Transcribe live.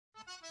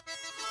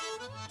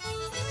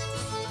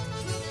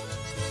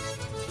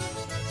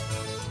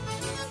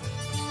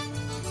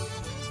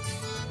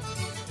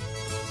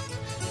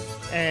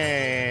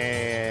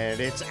And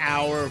it's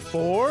hour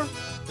 4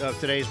 of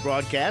today's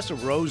broadcast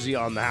of Rosie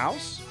on the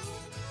House.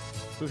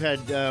 We've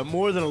had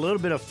more than a little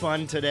bit of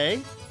fun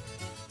today.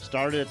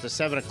 Started at the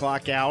 7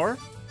 o'clock hour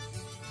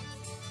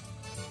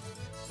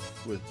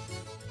with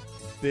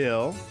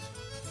Bill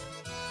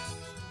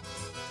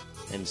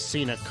and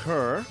Cena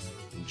Kerr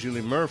and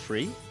Julie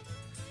Murphy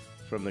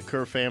from the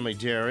Kerr Family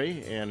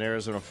Dairy and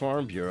Arizona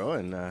Farm Bureau,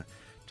 and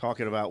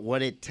talking about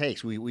what it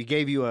takes. We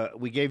gave you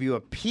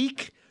a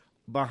peek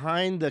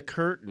behind the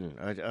curtain,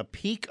 a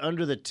peek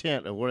under the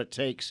tent of what it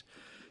takes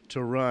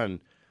to run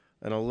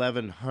an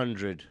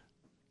 1,100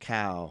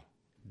 cow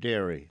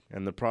dairy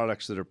and the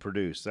products that are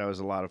produced. That was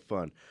a lot of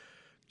fun.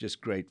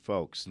 Just great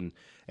folks. And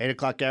 8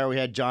 o'clock hour, we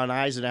had John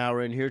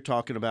Eisenhower in here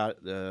talking about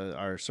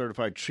our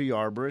certified tree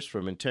arborist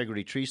from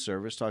Integrity Tree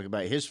Service, talking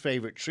about his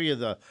favorite tree of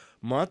the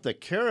month, the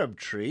carob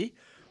tree.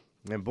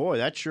 And boy,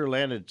 that sure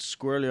landed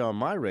squarely on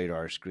my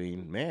radar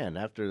screen. Man,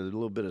 after the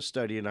little bit of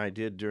studying I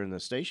did during the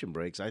station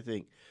breaks, I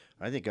think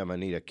I'm going to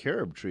need a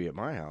carob tree at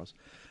my house.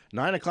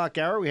 9 o'clock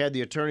hour, we had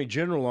the Attorney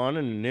General on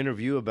in an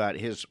interview about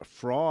his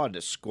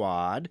fraud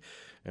squad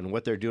and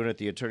what they're doing at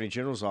the Attorney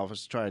General's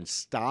office to try and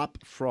stop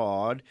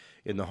fraud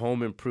in the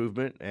home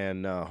improvement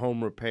and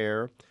home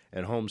repair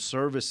and home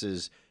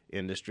services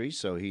industry.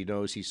 So he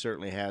knows he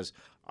certainly has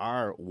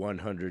our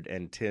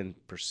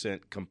 110%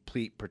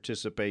 complete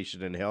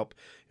participation and help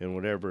in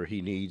whatever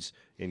he needs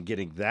in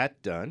getting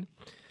that done.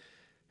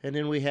 And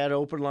then we had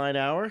open line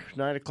hour,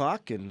 9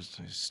 o'clock, and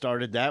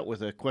started that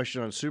with a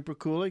question on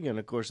supercooling. And,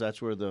 of course,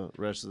 that's where the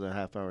rest of the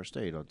half hour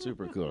stayed, on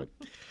supercooling.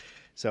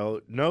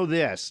 So know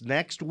this.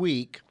 Next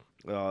week,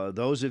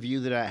 those of you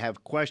that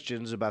have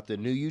questions about the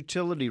new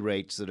utility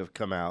rates that have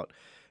come out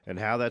and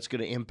how that's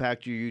going to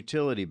impact your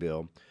utility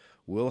bill,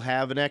 we'll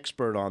have an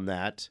expert on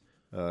that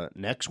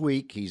next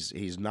week.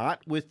 He's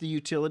not with the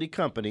utility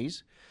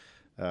companies,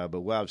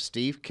 but we'll have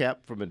Steve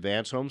Kep from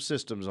Advanced Home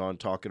Systems on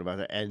talking about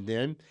that. And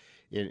then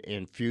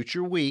in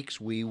future weeks,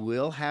 we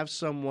will have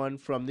someone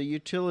from the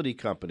utility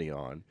company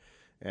on,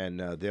 and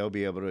they'll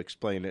be able to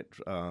explain it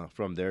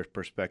from their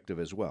perspective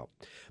as well.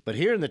 But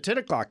here in the 10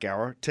 o'clock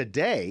hour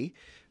today,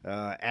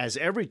 as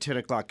every 10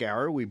 o'clock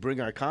hour, we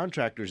bring our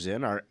contractors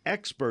in, our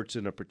experts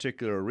in a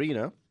particular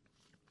arena,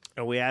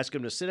 and we ask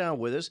them to sit down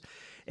with us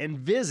and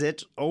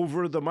visit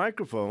over the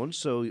microphone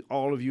so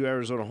all of you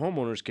Arizona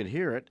homeowners can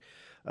hear it,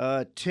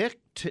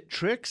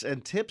 tricks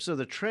and tips of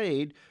the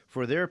trade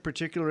for their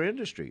particular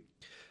industry.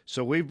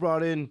 So we've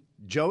brought in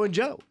Joe and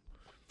Joe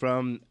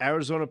from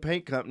Arizona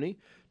Paint Company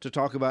to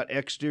talk about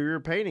exterior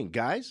painting.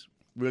 Guys,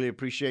 really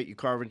appreciate you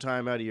carving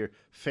time out of your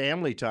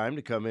family time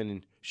to come in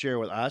and share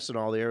with us and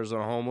all the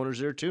Arizona homeowners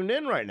that are tuned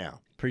in right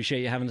now.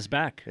 Appreciate you having us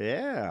back.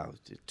 Yeah.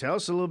 Tell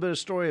us a little bit of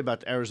story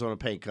about the Arizona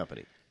Paint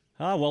Company.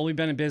 Well, we've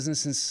been in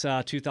business since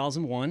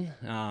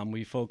 2001.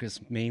 We focus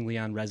mainly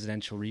on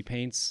residential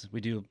repaints.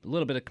 We do a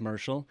little bit of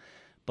commercial,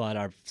 but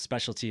our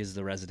specialty is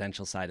the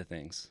residential side of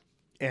things.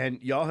 And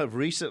y'all have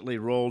recently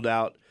rolled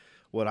out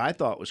what I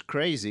thought was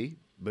crazy,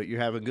 but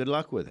you're having good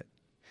luck with it.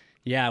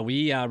 Yeah,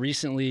 we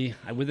recently,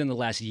 within the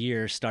last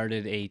year,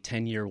 started a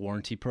 10-year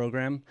warranty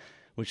program,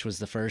 which was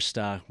the first,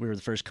 we were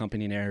the first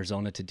company in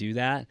Arizona to do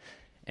that.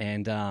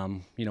 And,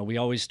 we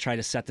always try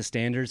to set the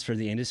standards for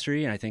the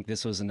industry, and I think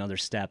this was another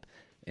step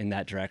in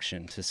that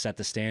direction, to set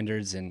the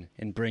standards and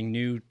bring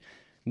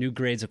new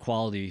grades of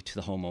quality to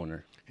the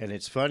homeowner. And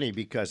it's funny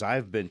because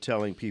I've been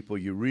telling people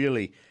you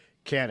really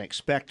can't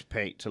expect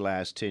paint to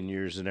last 10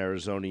 years in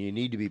Arizona. You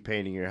need to be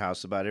painting your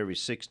house about every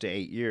 6 to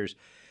 8 years.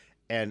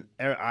 And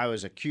I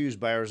was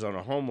accused by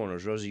Arizona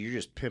homeowners, Rosie, you're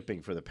just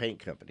pimping for the paint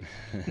company.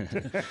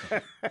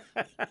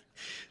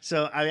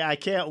 So, I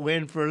can't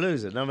win for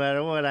losing. No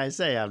matter what I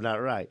say, I'm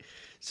not right.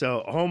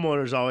 So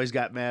homeowners always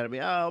got mad at me.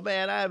 Oh,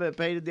 man, I haven't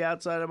painted the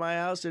outside of my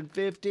house in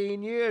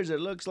 15 years. It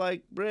looks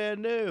like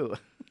brand new.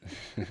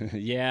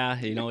 Yeah,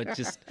 it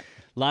just...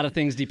 A lot of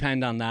things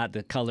depend on that.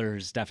 The color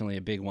is definitely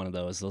a big one of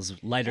those. Those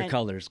lighter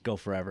colors go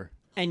forever.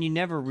 And you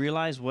never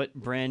realize what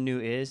brand new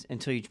is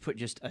until you put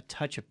just a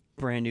touch of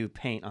brand new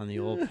paint on the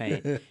old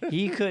paint.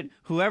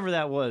 Whoever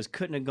that was,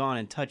 couldn't have gone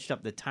and touched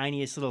up the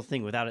tiniest little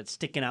thing without it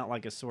sticking out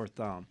like a sore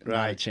thumb. Right.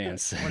 Not a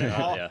chance.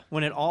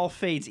 When it all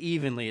fades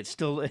evenly, it's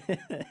still...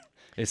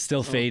 It's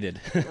still faded.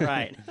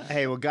 Right.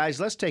 Hey, well, guys,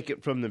 let's take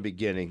it from the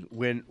beginning.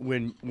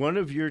 When one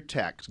of your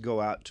techs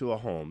go out to a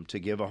home to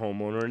give a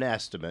homeowner an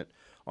estimate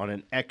on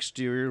an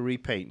exterior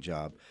repaint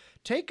job,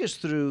 take us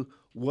through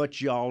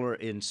what y'all are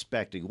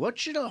inspecting. What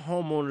should a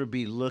homeowner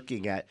be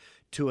looking at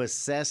to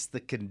assess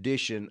the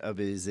condition of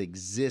his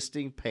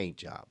existing paint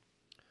job?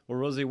 Well,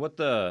 Rosie, what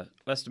the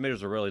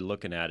estimators are really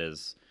looking at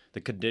is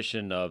the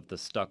condition of the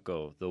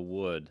stucco, the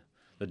wood,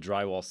 the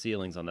drywall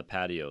ceilings on the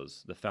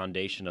patios, the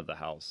foundation of the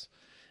house,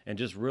 and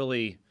just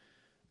really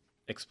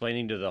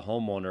explaining to the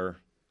homeowner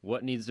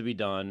what needs to be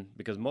done,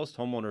 because most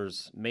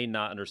homeowners may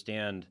not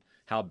understand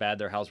how bad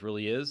their house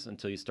really is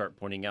until you start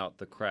pointing out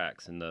the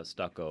cracks in the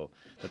stucco,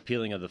 the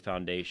peeling of the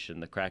foundation,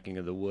 the cracking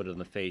of the wood and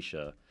the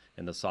fascia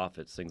and the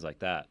soffits, things like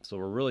that. So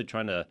we're really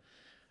trying to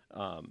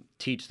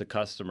teach the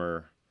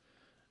customer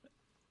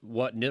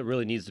what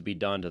really needs to be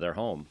done to their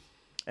home.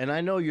 And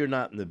I know you're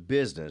not in the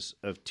business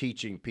of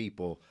teaching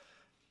people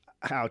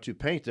how to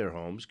paint their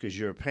homes because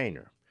you're a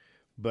painter.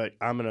 But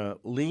I'm going to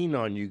lean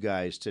on you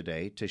guys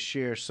today to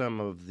share some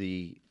of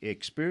the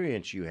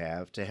experience you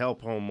have to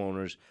help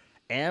homeowners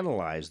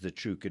analyze the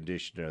true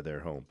condition of their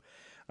home.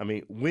 I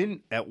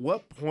mean, at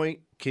what point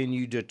can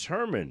you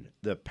determine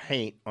the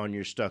paint on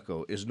your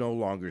stucco is no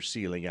longer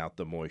sealing out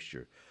the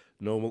moisture,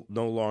 no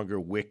longer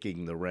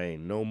wicking the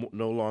rain, no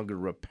longer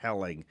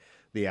repelling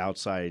the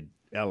outside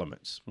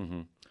elements?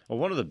 Mm-hmm. Well,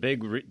 one of the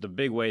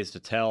big ways to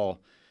tell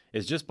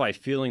is just by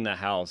feeling the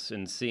house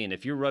and seeing.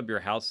 If you rub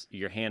your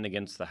hand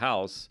against the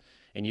house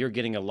and you're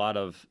getting a lot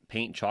of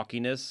paint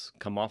chalkiness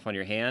come off on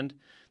your hand,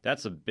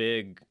 that's a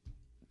big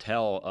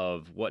tell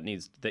of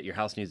that your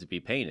house needs to be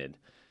painted.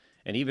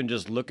 And even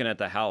just looking at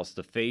the house,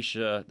 the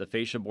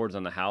fascia boards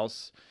on the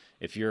house,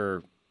 if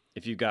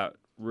you've got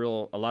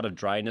a lot of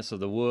dryness of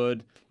the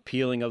wood,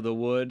 peeling of the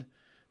wood,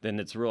 then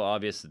it's real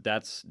obvious that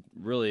that's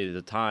really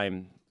the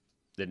time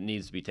that it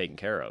needs to be taken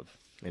care of.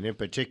 And in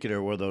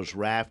particular, were those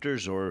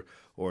rafters or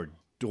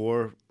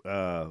door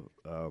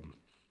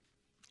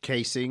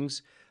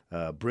casings,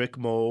 brick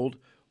mold,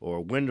 or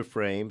window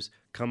frames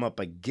come up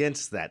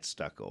against that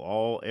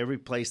stucco? Every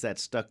place that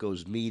stucco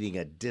is meeting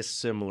a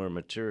dissimilar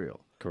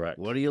material. Correct.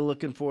 What are you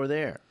looking for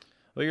there?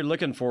 Well, you're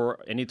looking for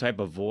any type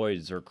of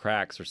voids or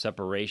cracks or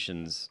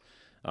separations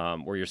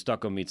where your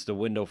stucco meets the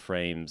window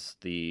frames,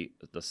 the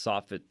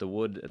soffit, the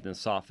wood and the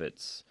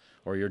soffits,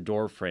 or your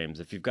door frames.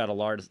 If you've got a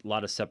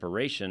lot of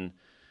separation,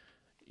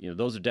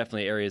 those are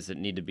definitely areas that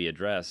need to be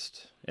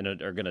addressed and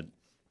are going to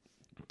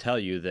tell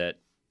you that,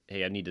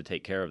 hey, I need to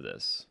take care of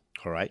this.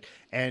 All right.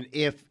 And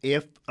if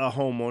a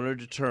homeowner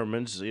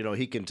determines,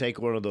 he can take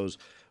one of those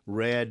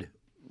red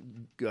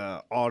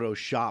auto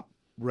shop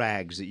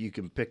rags that you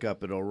can pick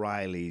up at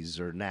O'Reilly's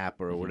or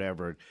Napa or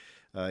whatever.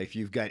 If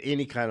you've got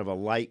any kind of a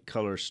light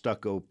color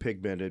stucco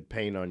pigmented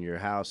paint on your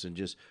house and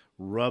just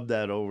rub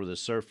that over the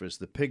surface,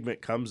 the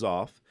pigment comes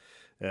off.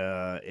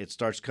 It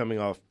starts coming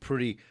off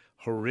pretty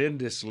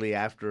horrendously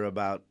after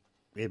about,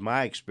 in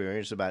my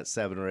experience, about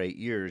 7 or 8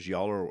 years.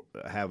 Y'all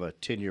have a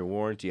 10-year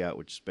warranty out,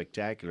 which is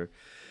spectacular.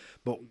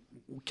 But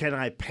can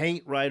I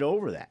paint right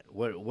over that?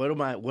 What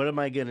am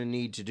I going to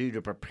need to do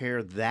to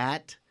prepare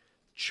that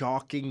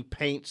chalking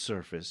paint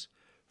surface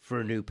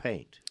for new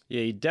paint?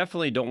 Yeah, you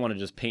definitely don't want to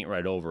just paint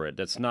right over it.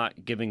 That's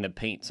not giving the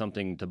paint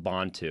something to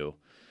bond to.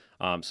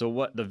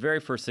 So the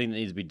very first thing that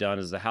needs to be done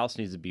is the house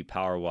needs to be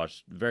power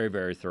washed very,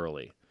 very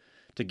thoroughly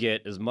to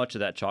get as much of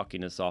that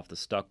chalkiness off the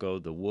stucco,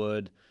 the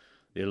wood,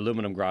 the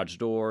aluminum garage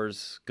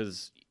doors,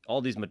 because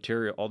all these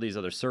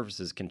other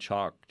surfaces can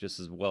chalk just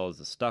as well as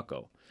the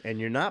stucco. And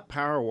you're not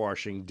power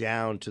washing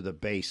down to the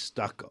base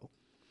stucco.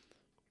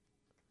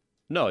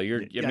 No,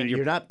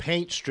 you're not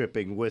paint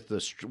stripping with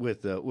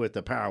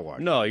the power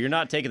wash. No, you're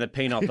not taking the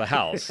paint off the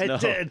house. No,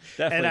 definitely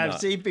and I've not.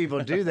 seen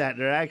people do that.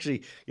 They're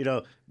actually,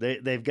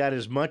 they've got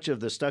as much of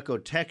the stucco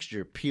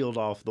texture peeled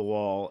off the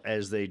wall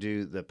as they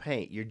do the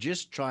paint. You're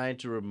just trying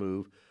to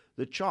remove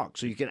the chalk,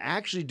 so you can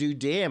actually do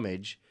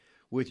damage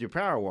with your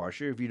power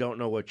washer if you don't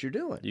know what you're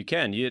doing. You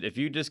can. If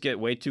you just get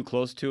way too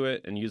close to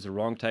it and use the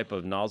wrong type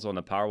of nozzle on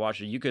the power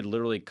washer, you could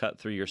literally cut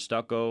through your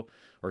stucco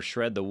or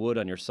shred the wood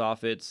on your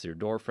soffits, your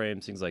door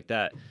frames, things like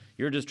that.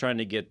 You're just trying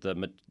to get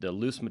the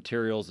loose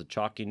materials, the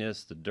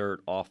chalkiness, the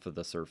dirt off of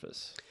the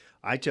surface.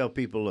 I tell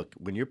people, look,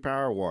 when you're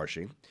power wash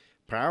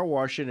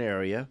an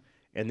area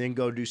and then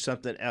go do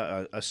something,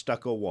 a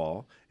stucco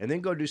wall, and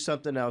then go do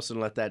something else and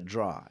let that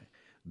dry.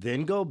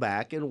 Then go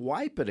back and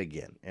wipe it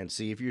again and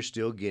see if you're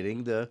still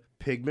getting the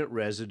pigment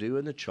residue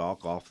and the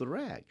chalk off the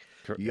rag.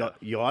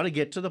 You ought to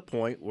get to the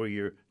point where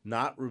you're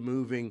not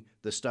removing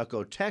the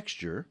stucco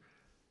texture,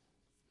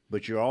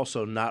 but you're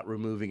also not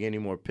removing any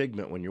more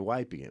pigment when you're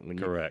wiping it.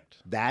 Correct.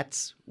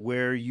 That's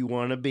where you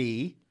want to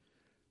be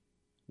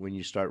when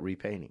you start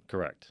repainting.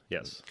 Correct.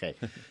 Yes. Okay.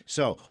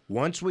 So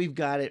once we've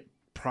got it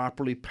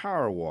properly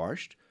power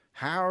washed,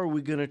 how are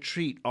we going to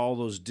treat all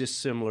those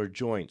dissimilar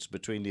joints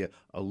between the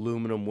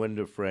aluminum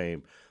window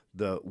frame,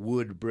 the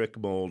wood brick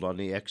mold on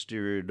the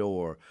exterior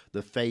door,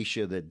 the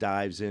fascia that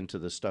dives into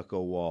the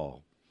stucco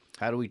wall?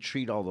 How do we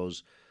treat all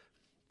those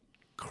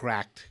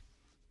cracked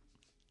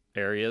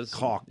areas?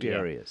 Caulked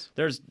areas.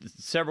 There's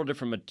several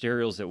different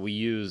materials that we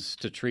use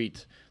to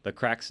treat the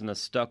cracks in the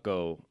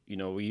stucco.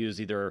 We use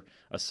either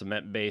a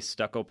cement-based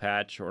stucco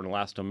patch or an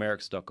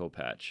elastomeric stucco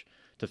patch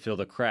to fill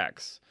the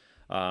cracks.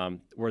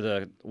 Where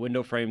the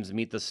window frames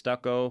meet the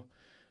stucco,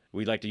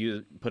 we like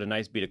to put a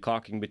nice bead of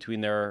caulking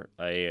between there,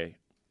 a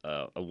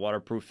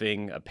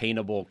waterproofing, a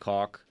paintable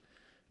caulk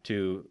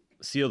to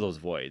seal those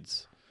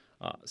voids.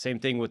 Same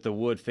thing with the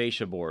wood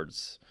fascia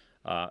boards.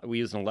 We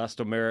use an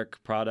elastomeric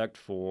product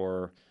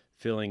for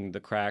filling the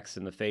cracks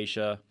in the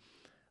fascia.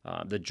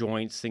 The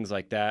joints, things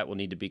like that, will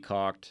need to be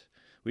caulked.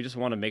 We just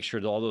want to make sure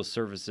that all those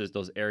surfaces,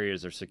 those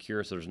areas are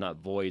secure so there's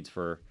not voids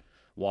for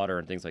water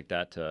and things like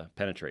that to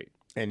penetrate.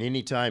 And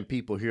anytime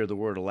people hear the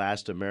word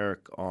elastomeric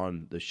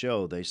on the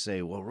show, they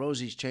say, well,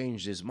 Rosie's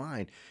changed his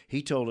mind.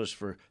 He told us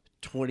for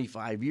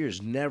 25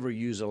 years, never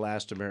use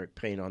elastomeric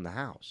paint on the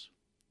house.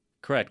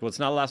 Correct. Well, it's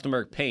not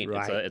elastomeric paint.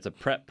 Right. It's a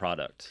prep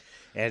product.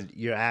 And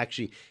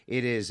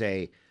it is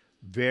a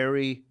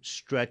very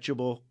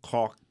stretchable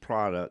caulk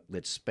product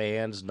that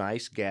spans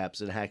nice gaps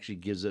and actually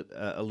gives it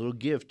a little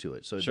give to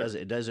it. So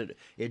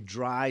it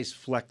dries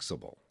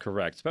flexible.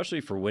 Correct.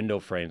 Especially for window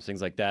frames,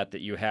 things like that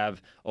you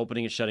have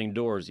opening and shutting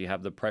doors. You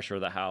have the pressure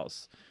of the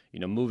house.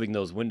 Moving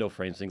those window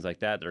frames, things like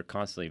that are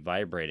constantly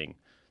vibrating.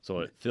 So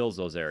it fills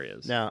those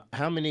areas. Now,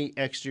 how many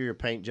exterior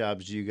paint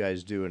jobs do you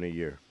guys do in a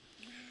year?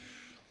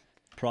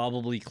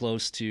 Probably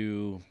close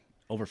to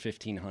over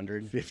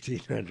 1,500.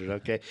 1,500,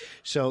 okay.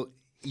 So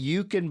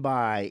you can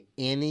buy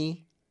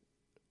any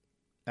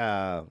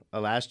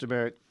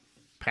elastomeric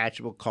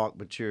patchable caulk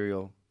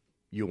material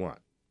you want.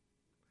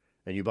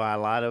 And you buy a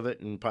lot of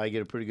it and probably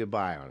get a pretty good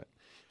buy on it.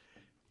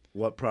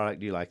 What product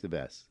do you like the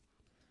best?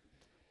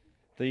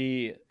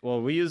 We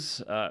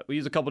use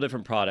a couple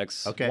different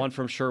products. Okay. One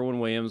from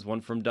Sherwin-Williams,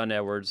 one from Dunn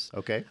Edwards.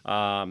 Okay.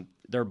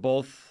 They're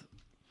both.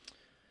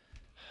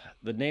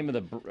 The name of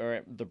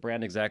the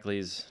brand exactly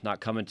is not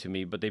coming to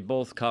me, but they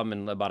both come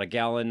in about a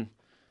gallon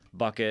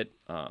bucket.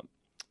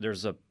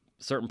 There's a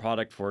certain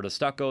product for the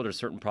stucco. There's a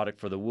certain product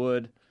for the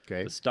wood.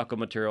 Okay. The stucco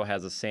material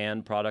has a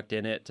sand product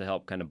in it to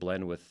help kind of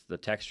blend with the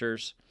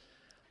textures.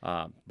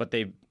 But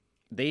they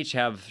each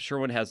have,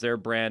 Sherwin has their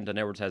brand, Dunn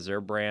Edwards has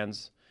their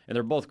brands, and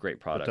they're both great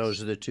products. But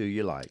those are the two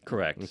you like.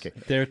 Correct. Okay.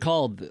 They're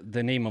called,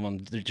 the name of them,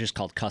 they're just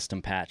called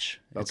Custom Patch.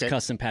 It's Okay.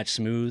 Custom Patch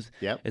Smooth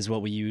Yep. is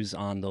what we use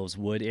on those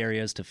wood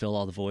areas to fill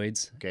all the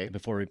voids Okay.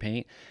 before we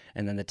paint.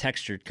 And then the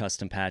textured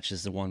Custom Patch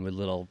is the one with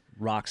little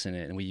rocks in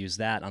it, and we use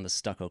that on the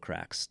stucco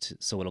cracks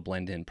so it'll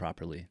blend in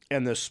properly.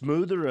 And the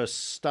smoother a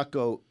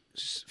stucco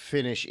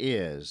finish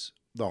is,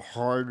 the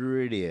harder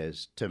it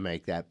is to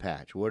make that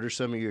patch. What are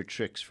some of your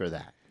tricks for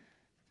that?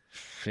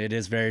 It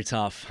is very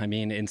tough. I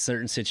mean, in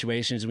certain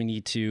situations, we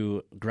need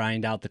to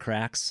grind out the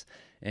cracks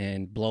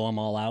and blow them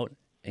all out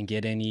and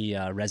get any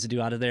residue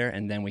out of there,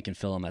 and then we can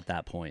fill them at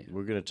that point.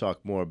 We're going to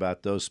talk more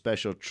about those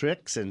special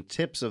tricks and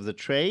tips of the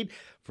trade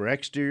for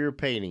exterior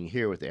painting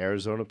here with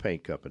Arizona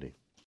Paint Company.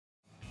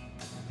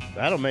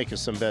 That'll make us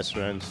some best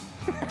friends.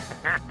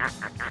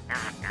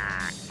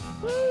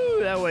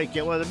 Woo, that way,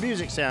 well, the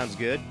music sounds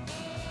good.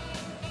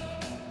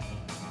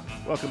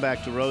 Welcome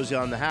back to Rosie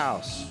on the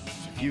House.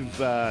 If you've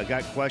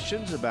got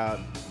questions about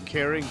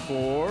caring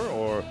for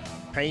or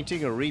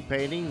painting or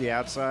repainting the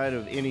outside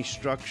of any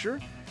structure,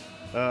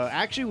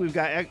 actually, we've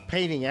got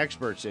painting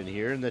experts in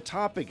here, and the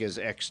topic is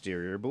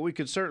exterior, but we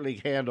could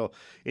certainly handle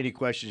any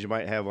questions you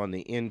might have on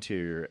the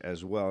interior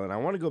as well. And I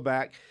want to go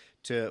back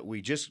to,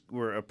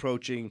 we're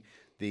approaching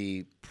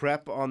the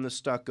prep on the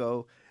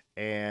stucco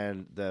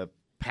and the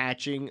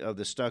patching of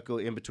the stucco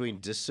in between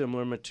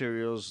dissimilar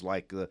materials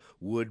like the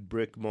wood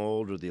brick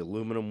mold or the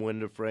aluminum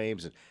window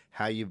frames, and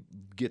how you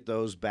get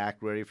those back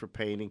ready for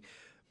painting.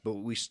 But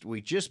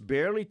we just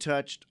barely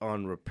touched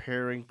on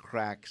repairing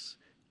cracks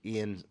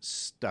in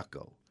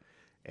stucco.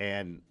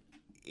 And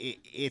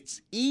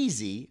it's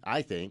easy,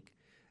 I think,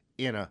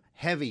 in a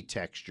heavy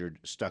textured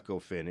stucco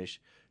finish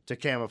to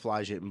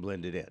camouflage it and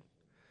blend it in.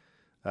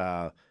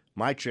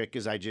 My trick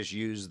is I just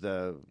use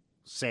the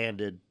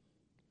sanded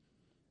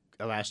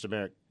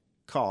elastomeric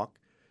caulk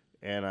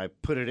and I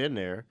put it in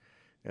there,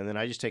 and then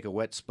I just take a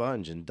wet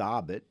sponge and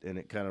daub it, and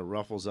it kind of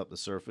ruffles up the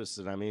surface,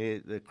 and I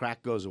mean, the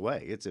crack goes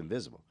away. It's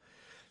invisible.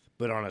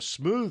 But on a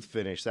smooth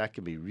finish, that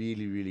can be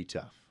really, really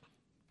tough.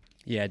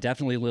 Yeah,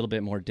 definitely a little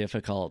bit more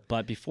difficult.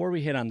 But before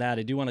we hit on that,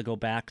 I do want to go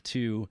back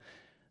to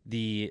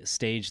the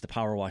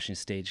power washing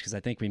stage, because I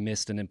think we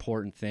missed an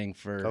important thing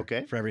for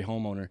every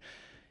homeowner.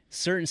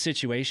 Certain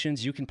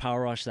situations, you can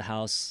power wash the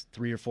house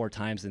 3 or 4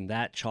 times, and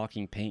that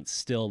chalking paint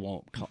still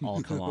won't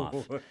all come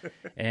off.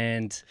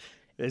 And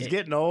it's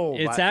getting old.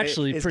 It's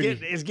actually pretty.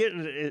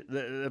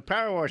 The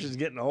power wash is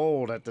getting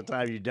old at the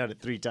time you've done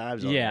it 3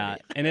 times already. Yeah,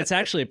 and it's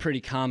actually a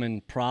pretty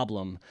common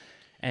problem.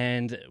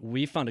 And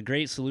we found a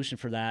great solution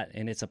for that,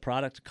 and it's a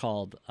product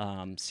called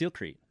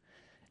Sealcrete.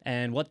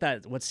 And what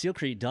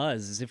Sealcrete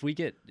does is, if we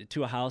get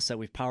to a house that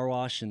we've power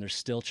washed and there's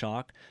still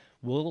chalk,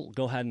 we'll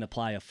go ahead and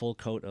apply a full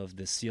coat of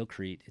the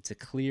Sealcrete. It's a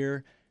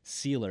clear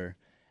sealer,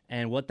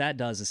 and what that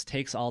does is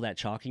takes all that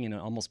chalking and it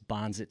almost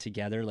bonds it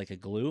together like a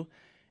glue,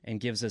 and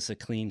gives us a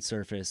clean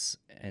surface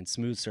and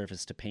smooth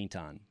surface to paint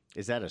on.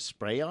 Is that a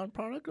spray-on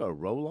product or a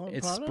roll-on product?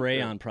 It's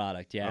spray-on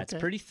product, yeah. Okay. It's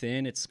pretty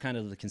thin. It's kind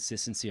of the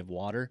consistency of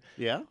water.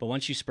 Yeah. But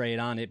once you spray it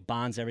on, it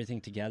bonds everything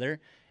together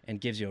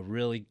and gives you a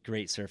really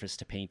great surface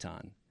to paint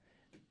on.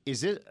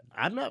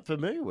 I'm not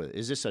familiar with it.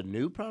 Is this a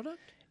new product?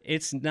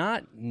 It's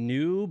not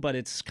new, but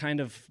it's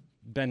kind of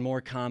been more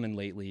common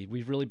lately.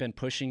 We've really been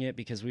pushing it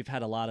because we've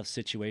had a lot of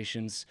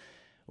situations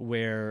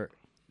where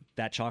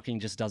that chalking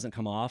just doesn't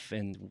come off,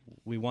 and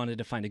we wanted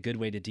to find a good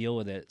way to deal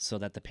with it so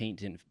that the paint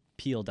didn't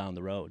peel down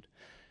the road.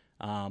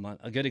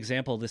 A good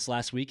example, this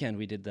last weekend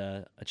we did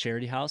a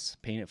charity house,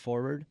 Paint It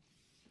Forward,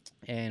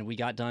 and we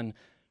got done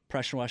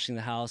pressure washing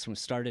the house and we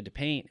started to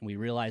paint, and we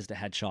realized it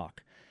had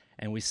chalk.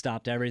 And we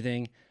stopped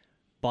everything,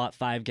 bought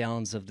 5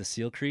 gallons of the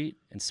Sealcrete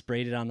and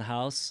sprayed it on the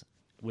house.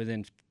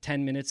 Within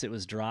 10 minutes it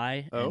was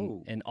dry,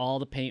 and all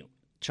the paint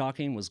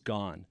chalking was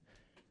gone.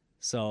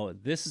 So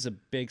this is a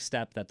big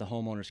step that the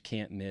homeowners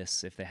can't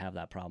miss if they have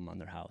that problem on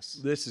their house.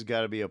 This has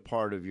got to be a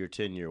part of your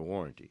 10-year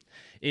warranty.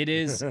 It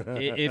is,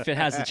 if it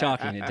has the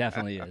chalking, it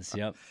definitely is.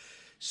 Yep.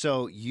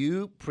 So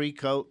you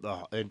pre-coat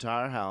the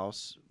entire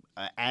house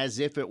as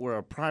if it were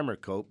a primer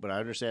coat, but I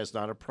understand it's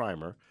not a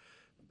primer.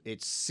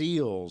 It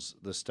seals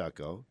the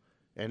stucco,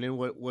 and then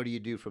what do you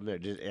do from there?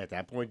 At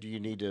that point, do you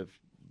need to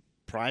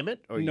prime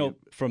it? Or No,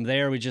 from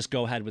there we just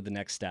go ahead with the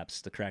next steps,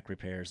 the correct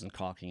repairs and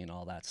caulking and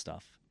all that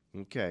stuff.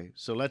 Okay,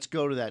 so let's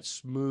go to that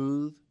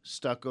smooth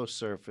stucco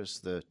surface,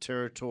 the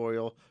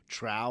territorial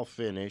trowel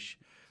finish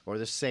or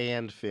the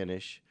sand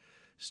finish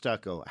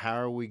stucco. How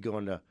are we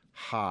going to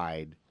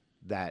hide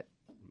that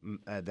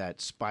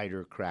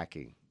spider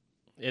cracking?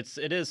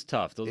 It is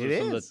tough. Those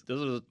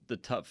are the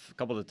tough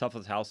couple of the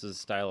toughest houses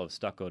style of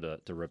stucco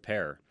to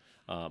repair.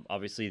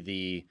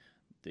 Obviously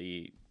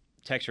the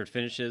textured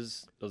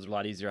finishes, those are a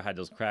lot easier to hide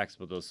those cracks,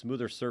 but those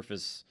smoother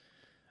surface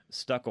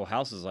stucco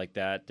houses like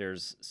that,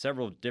 there's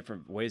several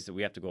different ways that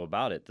we have to go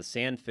about it. The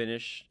sand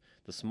finish,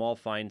 the small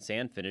fine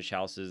sand finish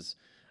houses,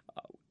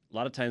 a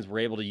lot of times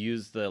we're able to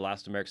use the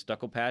elastomeric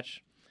stucco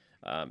patch.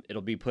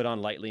 It'll be put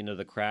on lightly into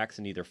the cracks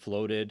and either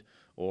floated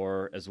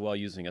or as well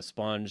using a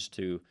sponge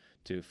to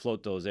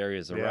float those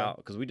areas around,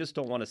 because we just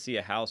don't want to see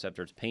a house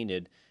after it's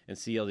painted and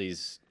see all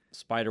these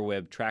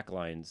spiderweb track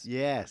lines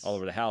all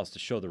over the house to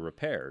show the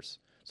repairs.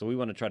 So we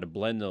want to try to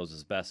blend those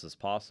as best as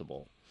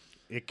possible.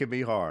 It can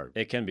be hard.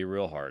 It can be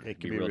real hard.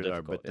 It can be real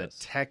difficult. But the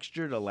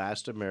textured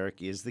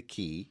elastomeric is the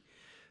key.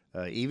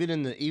 Even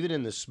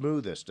in the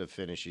smoothest of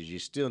finishes, you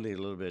still need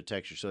a little bit of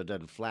texture so it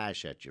doesn't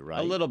flash at you, right?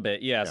 A little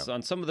bit, yes. Yeah.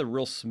 On some of the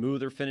real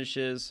smoother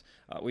finishes,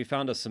 we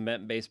found a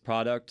cement-based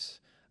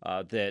product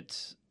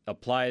that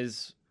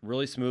applies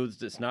really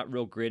smooth. It's not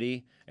real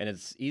gritty, and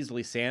it's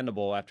easily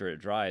sandable after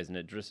it dries, and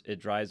it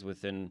dries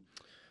within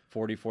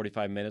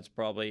 40-45 minutes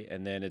probably,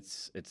 and then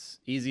it's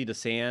easy to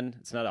sand.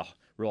 It's not a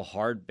real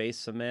hard base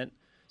cement,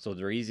 so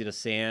they're easy to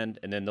sand,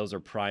 and then those are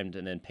primed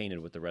and then painted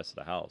with the rest of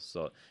the house.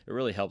 So it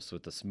really helps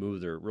with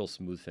the real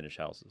smooth finish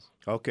houses.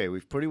 Okay,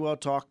 we've pretty well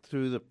talked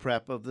through the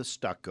prep of the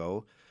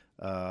stucco.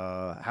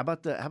 How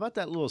about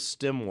that little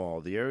stem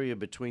wall, the area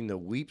between the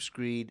weep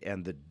screed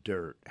and the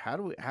dirt? How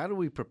do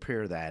we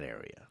prepare that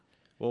area?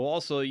 Well,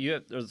 also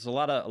there's a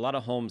lot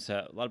of homes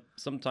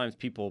sometimes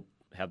people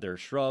have their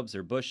shrubs,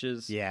 their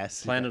bushes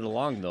planted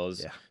along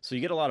those. Yeah. So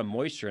you get a lot of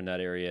moisture in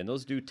that area, and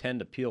those do tend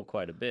to peel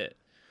quite a bit.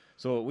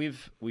 So what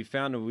we've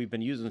found and we've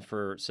been using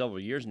for several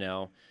years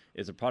now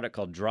is a product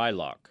called Dry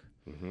Lock.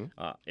 Mm-hmm.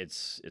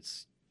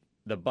 It's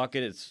the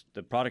bucket.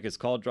 The product is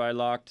called Dry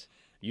Locked.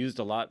 Used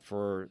a lot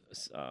for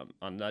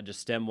on not just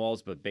stem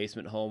walls but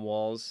basement home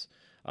walls.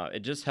 It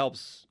just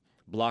helps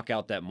block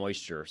out that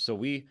moisture. So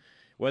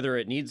whether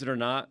it needs it or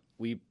not,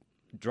 we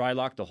dry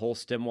lock the whole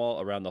stem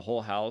wall around the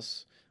whole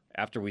house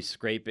after we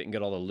scrape it and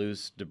get all the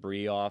loose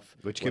debris off.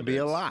 Which can be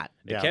a lot.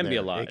 It can be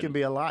a lot. It can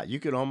be a lot. You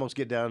can almost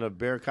get down to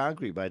bare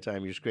concrete by the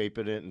time you're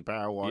scraping it and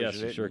power washing it.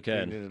 Yes, you sure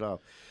can. Cleaning it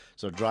off.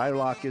 So Dry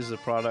Lock is the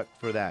product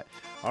for that.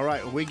 All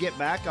right, when we get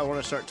back, I want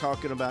to start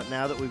talking about,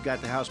 now that we've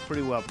got the house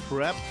pretty well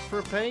prepped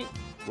for paint,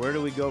 where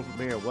do we go from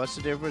here? What's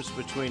the difference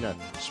between a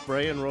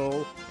spray and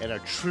roll and a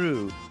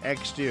true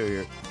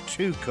exterior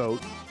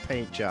two-coat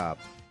paint job?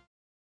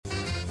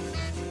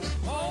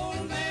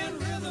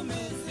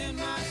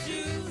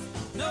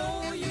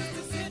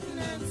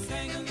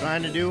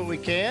 Trying to do what we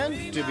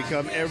can to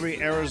become every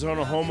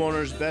Arizona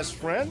homeowner's best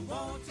friend.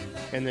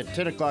 In the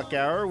 10 o'clock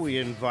hour, we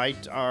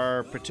invite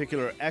our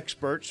particular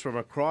experts from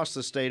across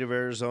the state of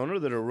Arizona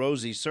that are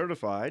Rosie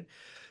certified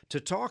to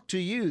talk to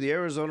you, the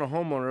Arizona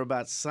homeowner,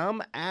 about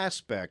some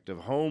aspect of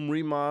home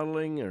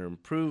remodeling or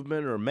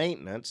improvement or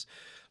maintenance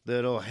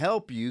that'll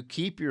help you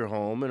keep your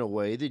home in a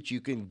way that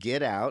you can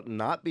get out and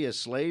not be a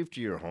slave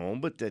to your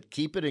home, but that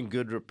keep it in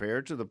good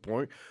repair to the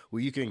point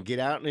where you can get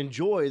out and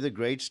enjoy the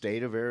great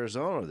state of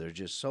Arizona. There's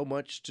just so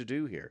much to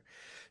do here.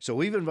 So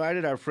we've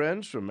invited our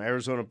friends from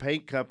Arizona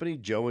Paint Company,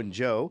 Joe and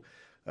Joe.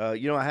 I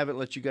haven't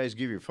let you guys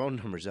give your phone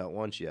numbers out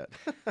once yet.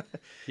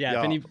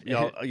 Yeah,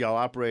 y'all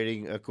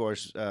operating, of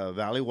course,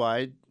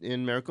 valley-wide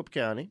in Maricopa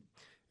County,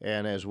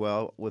 and as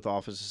well with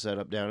offices set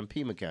up down in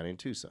Pima County in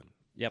Tucson.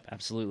 Yep,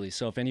 absolutely.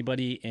 So if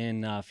anybody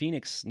in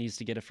Phoenix needs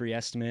to get a free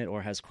estimate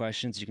or has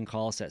questions, you can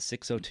call us at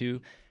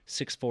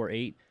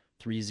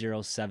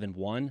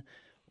 602-648-3071,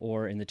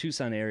 or in the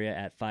Tucson area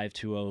at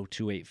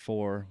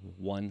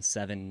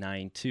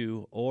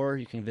 520-284-1792, or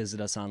you can visit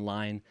us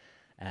online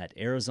at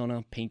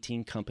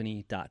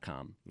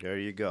arizonapaintingcompany.com. There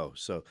you go.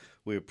 So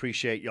we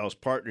appreciate y'all's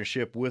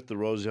partnership with the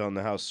Rosie on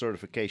the House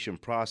certification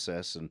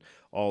process and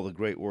all the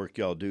great work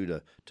y'all do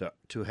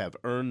to have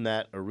earned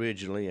that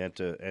originally and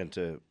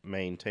to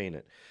maintain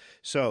it.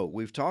 So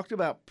we've talked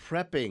about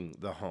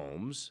prepping the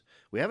homes.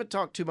 We haven't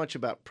talked too much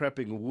about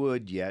prepping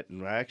wood yet,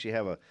 and I actually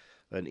have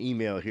an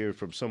email here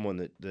from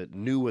someone that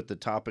knew what the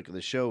topic of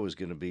the show was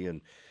going to be,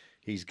 and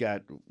he's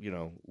got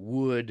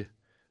wood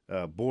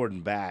board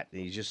and bat,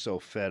 and he's just so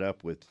fed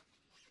up with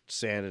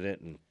sanding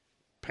it and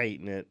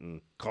painting it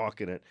and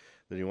caulking it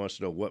that he wants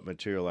to know what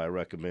material I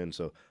recommend.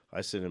 So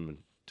I sent him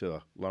to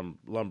a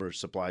lumber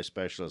supply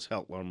specialist,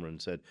 Helt Lumber,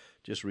 and said,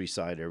 just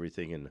reside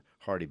everything in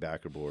hardy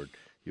backer board.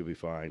 You'll be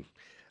fine.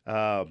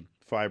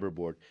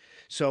 Fiberboard.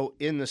 So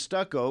in the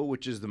stucco,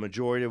 which is the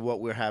majority of what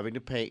we're having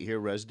to paint here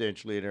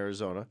residentially in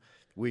Arizona,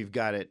 we've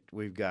got it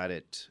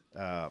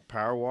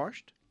power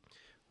washed.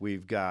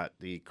 We've got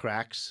the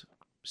cracks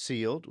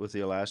sealed with the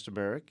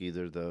elastomeric,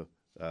 either the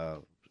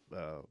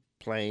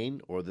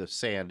plain or the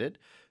sanded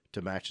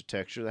to match the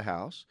texture of the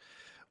house.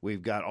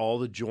 We've got all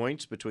the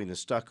joints between the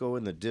stucco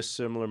and the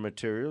dissimilar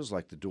materials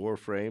like the door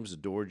frames, the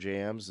door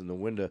jambs, and the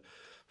window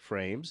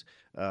frames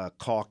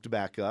caulked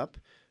back up.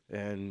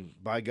 And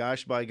by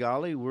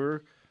golly,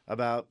 we're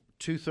about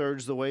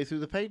 2/3 the way through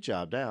the paint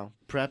job now.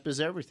 Prep is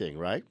everything,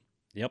 right?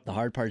 Yep, the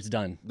hard part's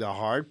done. The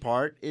hard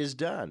part is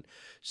done.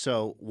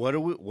 So what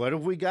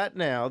have we got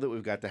now that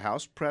we've got the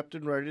house prepped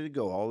and ready to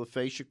go? All the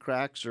fascia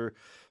cracks are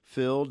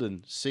filled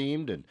and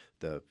seamed, and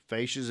the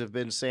fascias have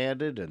been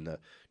sanded, and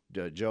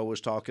Joe was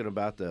talking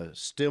about the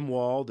stem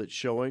wall that's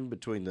showing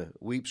between the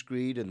weep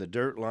screed and the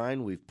dirt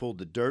line. We've pulled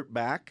the dirt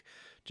back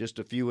just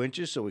a few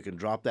inches so we can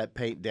drop that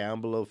paint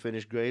down below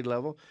finished grade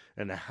level,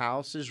 and the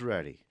house is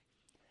ready.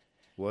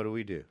 What do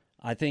we do?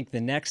 I think the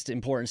next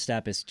important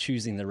step is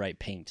choosing the right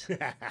paint.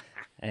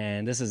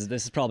 And this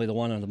is probably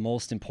one of the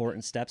most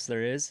important steps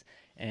there is.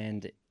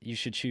 And you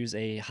should choose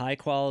a high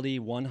quality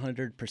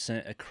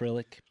 100%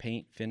 acrylic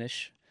paint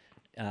finish.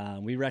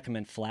 We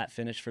recommend flat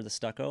finish for the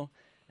stucco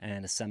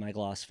and a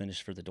semi-gloss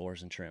finish for the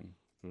doors and trim.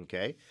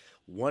 Okay,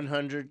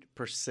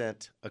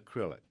 100%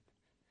 acrylic.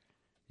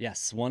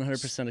 Yes,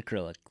 100%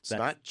 acrylic. It's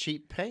not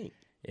cheap paint.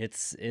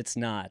 It's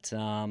not,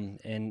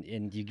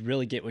 and you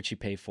really get what you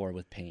pay for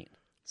with paint.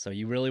 So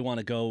you really want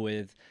to go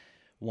with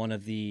one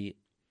of the,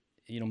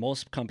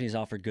 most companies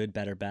offer good,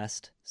 better,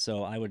 best.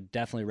 So I would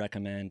definitely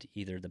recommend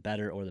either the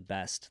better or the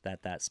best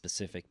that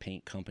specific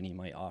paint company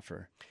might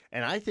offer.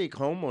 And I think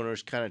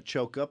homeowners kind of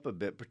choke up a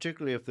bit,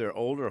 particularly if they're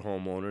older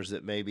homeowners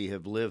that maybe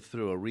have lived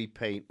through a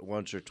repaint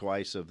once or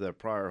twice of their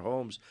prior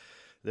homes.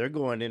 They're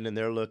going in and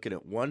they're looking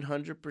at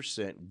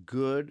 100%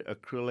 good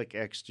acrylic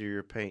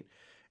exterior paint,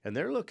 and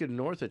they're looking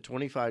north of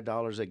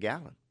 $25 a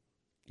gallon.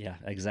 Yeah,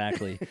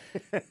 exactly.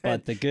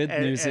 But the good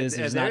news is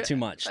there's not too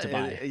much to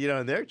buy.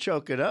 And they're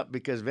choking up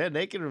because, man,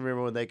 they can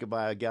remember when they could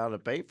buy a gallon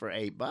of paint for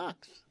 $8.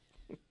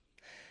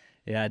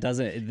 Yeah, it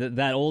doesn't.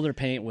 That older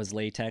paint was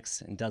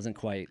latex and doesn't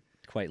quite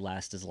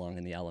last as long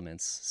in the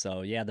elements.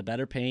 So yeah, the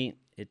better paint,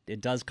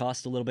 it does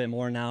cost a little bit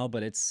more now,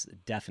 but it's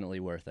definitely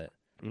worth it.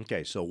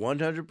 Okay, so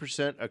 100%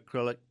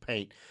 acrylic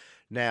paint.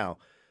 Now,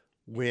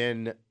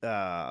 when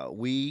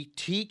we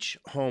teach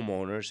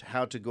homeowners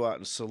how to go out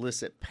and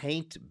solicit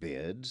paint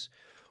bids,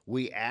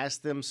 we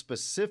ask them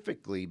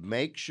specifically,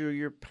 make sure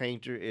your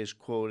painter is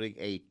quoting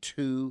a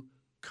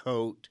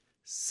 2-coat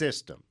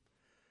system.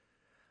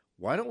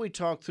 Why don't we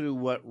talk through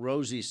what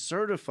Rosie's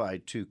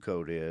certified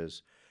 2-coat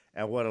is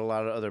and what a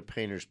lot of other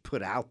painters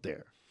put out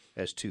there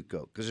as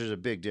 2-coat? Because there's a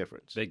big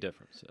difference. Big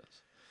difference,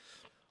 yes.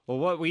 Well,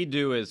 what we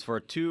do is for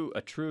a true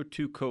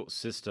 2-coat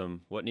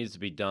system, what needs to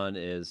be done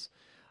is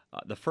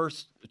the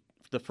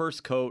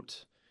first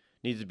coat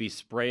needs to be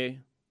spray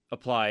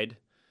applied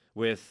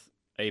with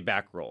a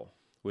back roll,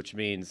 which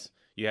means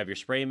you have your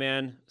spray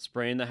man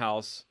spraying the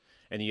house,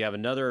 and you have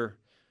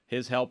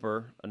his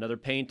helper, another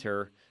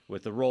painter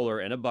with a roller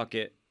and a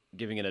bucket,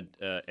 giving it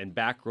and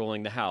back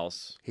rolling the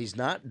house. He's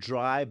not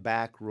dry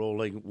back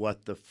rolling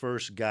what the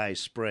first guy's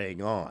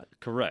spraying on.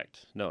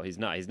 Correct. No, he's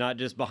not. He's not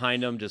just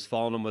behind him, just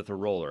following him with a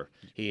roller.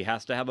 He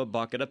has to have a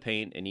bucket of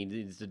paint, and he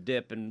needs to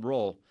dip and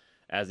roll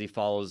as he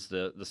follows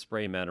the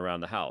spray man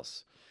around the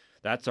house.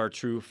 That's our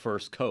true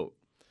first coat.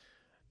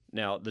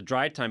 Now, the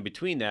dry time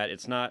between that,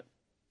 it's not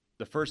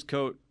the first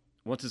coat.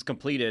 Once it's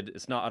completed,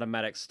 it's not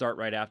automatic start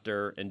right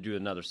after and do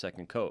another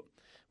second coat.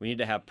 We need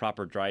to have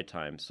proper dry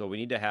time. So we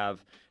need to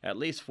have at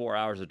least 4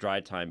 hours of dry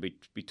time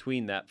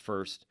between that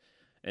first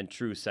and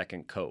true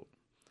second coat.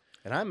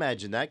 And I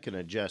imagine that can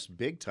adjust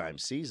big time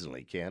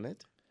seasonally, can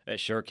it? It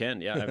sure can,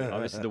 yeah. I mean,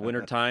 obviously, the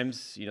winter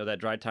times, that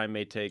dry time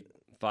may take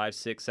 5,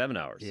 6, 7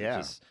 hours. Yeah.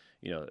 It's just,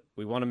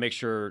 we want to make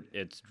sure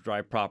it's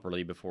dry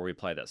properly before we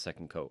apply that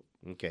second coat.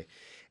 Okay.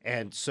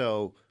 And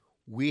so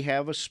we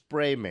have a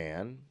spray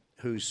man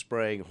who's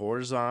spraying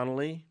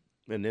horizontally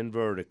and then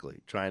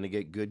vertically, trying to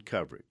get good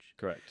coverage.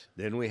 Correct.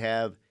 Then we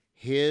have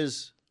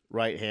his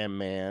right-hand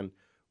man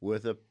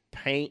with a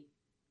paint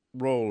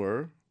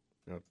roller,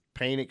 a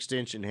paint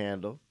extension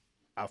handle,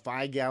 a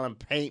 5-gallon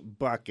paint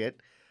bucket,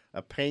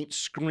 a paint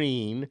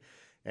screen,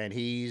 and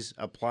he's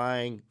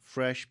applying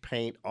fresh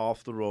paint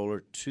off the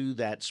roller to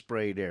that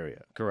sprayed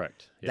area.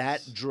 Correct.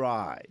 Yes. That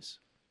dries.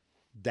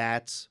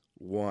 That's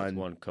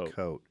one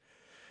coat.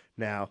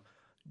 Now,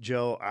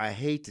 Joe, I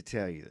hate to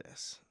tell you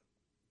this,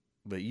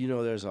 but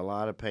there's a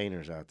lot of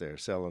painters out there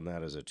selling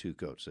that as a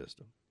 2-coat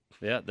system.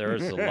 Yeah,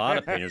 there's a lot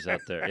of painters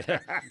out there. Yeah.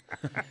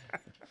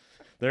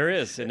 There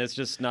is, and it's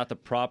just not the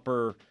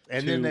proper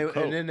and then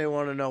they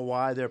want to know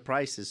why their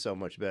price is so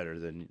much better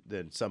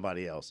than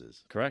somebody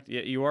else's. Correct.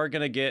 Yeah, you are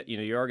going to get,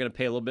 you are going to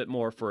pay a little bit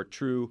more for a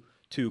true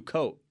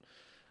 2-coat.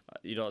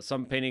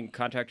 Some painting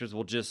contractors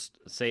will just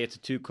say it's a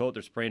 2-coat.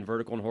 They're spraying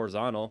vertical and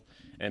horizontal,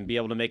 and be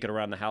able to make it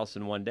around the house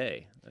in one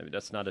day. I mean,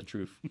 that's not a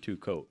true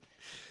 2-coat.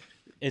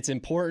 It's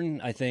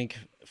important, I think,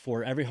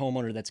 for every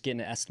homeowner that's getting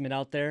an estimate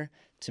out there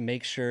to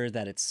make sure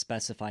that it's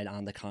specified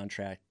on the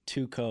contract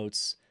 2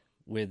 coats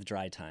with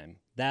dry time.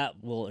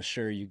 That will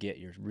assure you get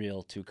your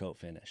real 2-coat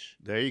finish.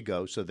 There you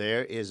go. So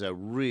there is a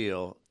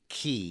real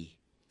key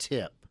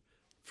tip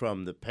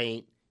from the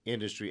paint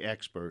industry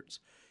experts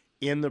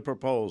in the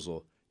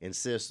proposal.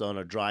 Insist on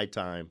a dry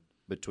time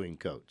between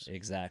coats.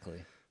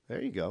 Exactly.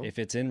 There you go. If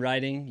it's in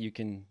writing, you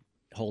can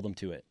hold them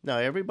to it. Now,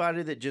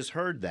 everybody that just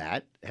heard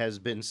that has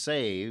been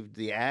saved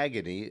the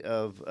agony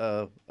of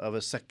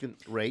a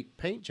second-rate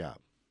paint job.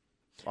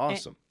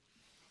 Awesome.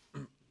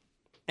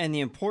 And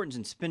the importance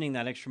in spending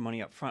that extra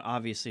money up front,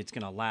 obviously it's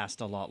going to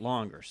last a lot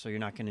longer, so you're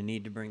not going to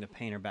need to bring the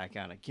painter back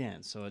out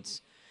again. So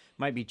it's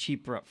might be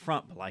cheaper up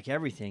front, but like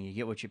everything, you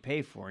get what you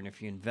pay for. And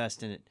if you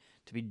invest in it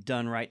to be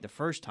done right the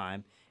first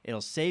time,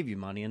 it'll save you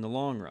money in the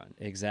long run.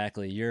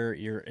 Exactly.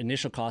 Your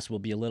initial cost will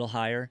be a little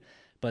higher,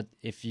 but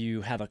if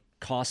you have a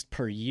cost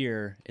per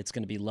year, it's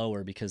going to be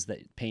lower because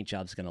the paint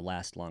job's going to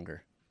last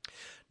longer.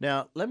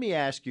 Now, let me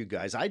ask you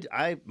guys.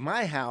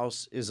 My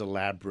house is a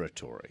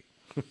laboratory.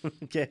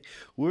 Okay,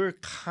 we're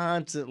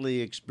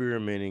constantly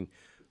experimenting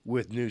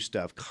with new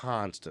stuff,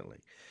 constantly.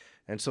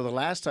 And so the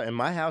last time, and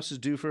my house is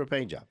due for a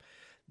paint job.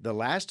 The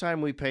last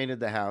time we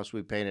painted the house,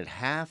 we painted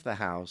half the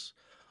house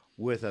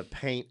with a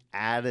paint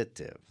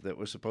additive that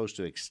was supposed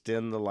to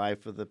extend the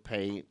life of the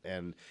paint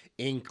and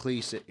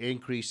increase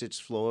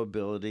its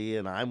flowability.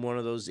 And I'm one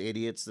of those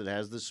idiots that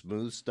has the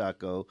smooth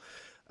stucco.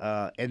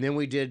 And then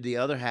we did the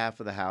other half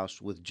of the house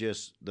with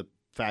just the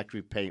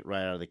factory paint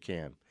right out of the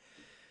can.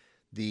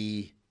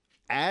 The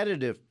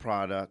additive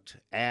product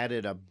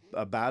added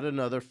about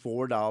another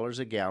 $4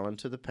 a gallon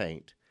to the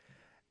paint,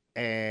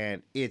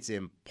 and it's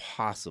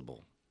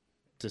impossible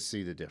to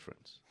see the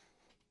difference.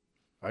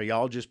 Are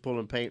y'all just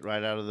pulling paint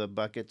right out of the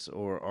buckets,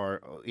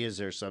 or is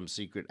there some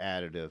secret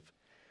additive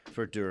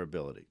for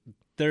durability?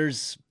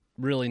 There's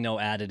really no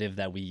additive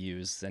that we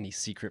use, any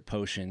secret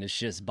potion. It's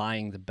just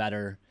buying the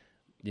better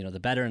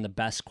and the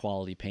best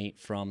quality paint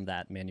from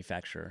that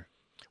manufacturer.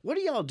 What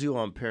do y'all do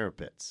on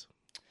parapets?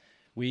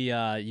 We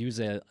use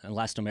an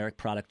elastomeric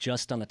product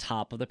just on the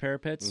top of the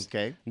parapets,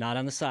 Okay. not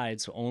on the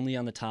sides, so only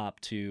on the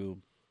top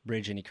to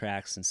bridge any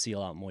cracks and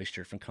seal out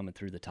moisture from coming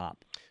through the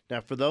top.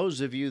 Now, for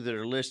those of you that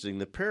are listening,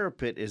 the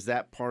parapet is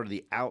that part of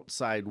the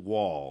outside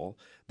wall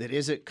that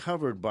isn't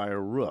covered by a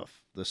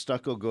roof. The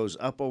stucco goes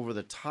up over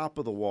the top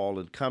of the wall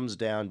and comes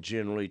down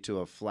generally to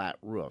a flat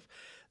roof.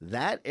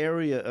 That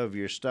area of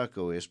your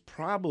stucco is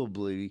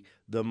probably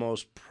the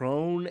most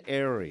prone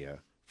area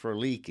for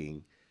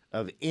leaking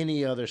of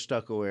any other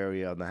stucco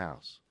area in the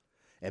house.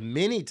 And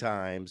many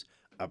times,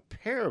 a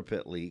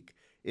parapet leak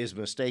is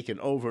mistaken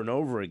over and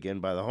over again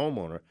by the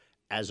homeowner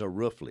as a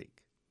roof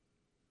leak.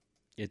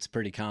 It's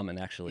pretty common,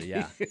 actually,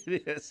 yeah.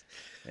 It is.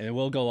 And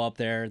we'll go up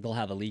there, they'll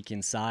have a leak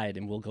inside,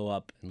 and we'll go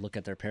up and look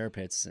at their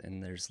parapets,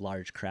 and there's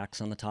large cracks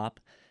on the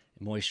top.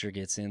 Moisture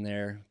gets in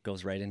there,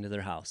 goes right into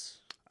their house.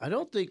 I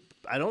don't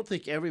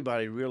think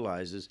everybody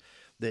realizes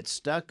that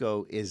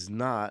stucco is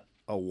not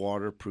a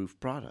waterproof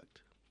product.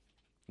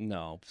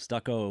 No,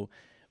 stucco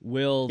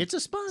will It's a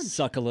sponge.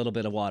 suck a little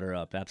bit of water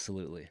up,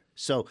 absolutely.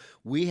 So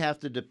we have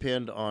to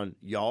depend on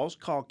y'all's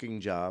caulking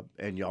job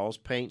and y'all's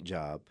paint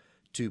job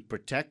to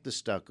protect the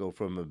stucco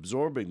from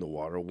absorbing the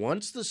water.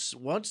 Once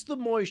the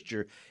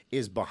moisture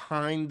is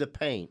behind the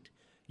paint,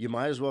 you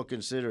might as well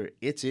consider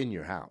it's in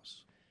your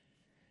house.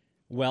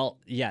 Well,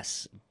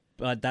 yes,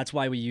 but that's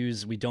why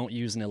we don't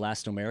use an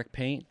elastomeric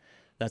paint.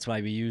 That's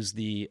why we use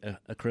the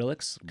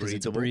acrylics, because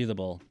it's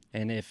breathable.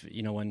 And if,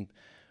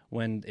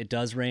 when it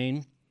does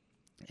rain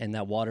and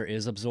that water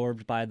is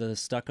absorbed by the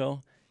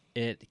stucco,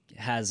 it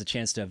has a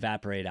chance to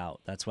evaporate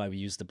out. That's why we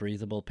use the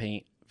breathable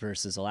paint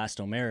versus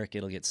elastomeric.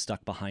 It'll get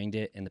stuck behind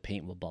it and the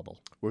paint will bubble.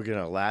 We're going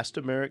to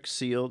elastomeric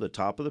seal the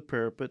top of the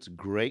parapets.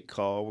 Great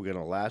call. We're going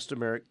to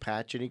elastomeric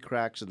patch any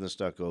cracks in the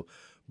stucco,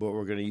 but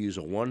we're going to use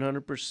a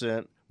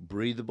 100%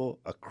 breathable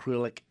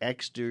acrylic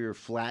exterior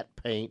flat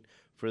paint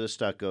for the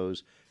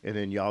stuccos, and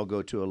then y'all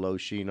go to a low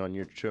sheen on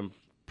your trim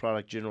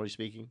product, generally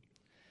speaking?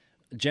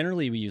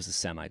 Generally, we use a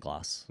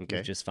semi-gloss. Okay.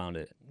 We've just found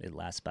it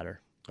lasts better.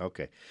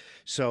 Okay.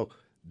 So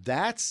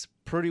that's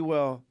pretty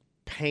well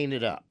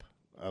painted up,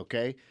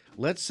 okay?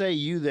 Let's say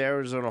you, the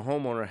Arizona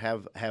homeowner,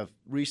 have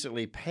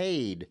recently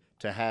paid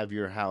to have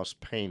your house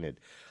painted.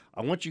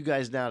 I want you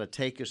guys now to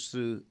take us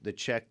through the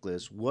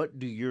checklist. What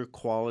do your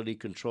quality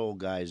control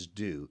guys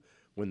do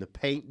when the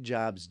paint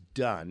job's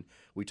done?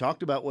 We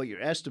talked about what your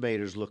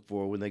estimators look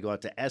for when they go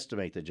out to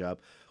estimate the job.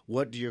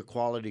 What do your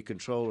quality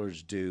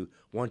controllers do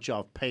once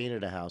y'all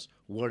painted a house?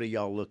 What are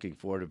y'all looking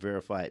for to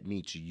verify it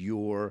meets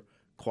your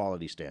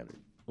quality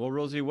standard? Well,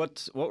 Rosie,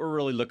 what we're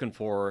really looking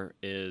for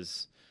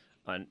is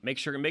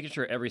making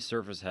sure every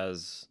surface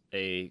has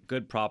a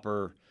good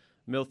proper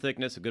mill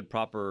thickness, a good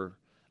proper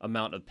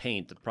amount of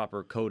paint, the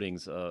proper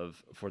coatings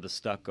for the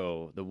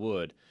stucco, the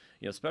wood.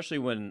 Especially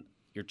when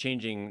you're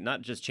changing,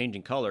 not just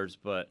changing colors,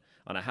 but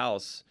on a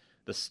house,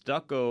 the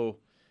stucco,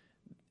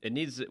 it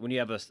needs, when you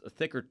have a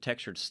thicker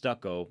textured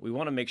stucco, we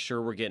want to make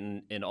sure we're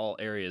getting in all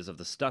areas of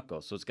the stucco.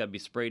 So it's got to be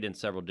sprayed in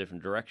several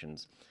different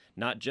directions,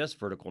 not just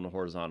vertical and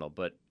horizontal,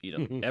 but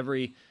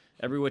every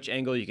which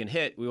angle you can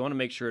hit. We want to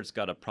make sure it's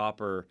got a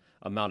proper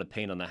amount of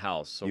paint on the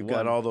house. So You've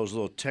got all those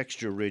little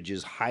texture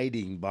ridges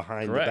hiding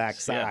behind the back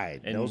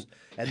side. Yeah.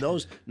 And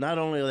those, not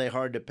only are they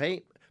hard to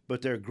paint,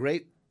 but they're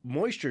great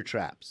moisture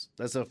traps.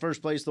 That's the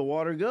first place the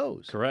water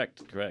goes.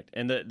 Correct.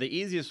 And the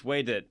easiest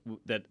way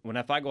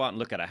if I go out and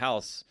look at a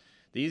house,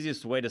 the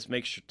easiest way to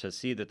make sure to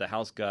see that the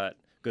house got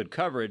good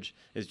coverage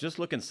is just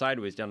looking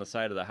sideways down the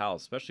side of the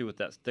house, especially with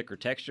that thicker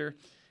texture.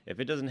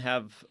 If it doesn't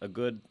have a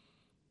good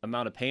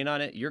amount of paint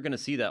on it, you're going to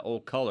see that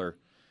old color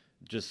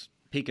just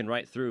peeking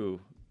right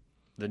through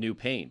the new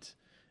paint.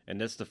 And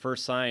that's the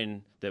first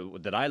sign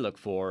that I look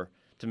for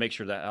to make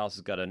sure that house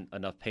has got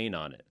enough paint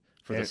on it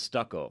for the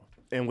stucco.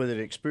 And with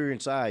an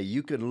experienced eye,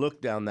 you can look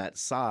down that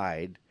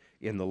side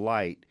in the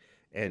light,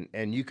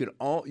 and you can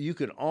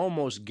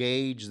almost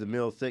gauge the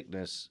mill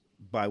thickness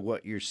by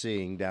what you're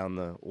seeing down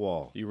the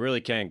wall. You really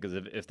can, because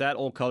if that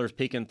old color's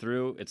peeking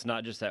through, it's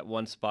not just that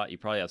one spot. You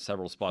probably have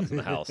several spots in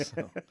the house.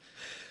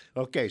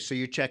 Okay, so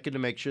you're checking to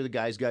make sure the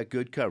guy's got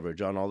good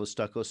coverage on all the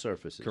stucco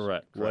surfaces.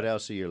 Correct. What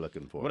else are you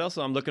looking for? What else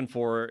I'm looking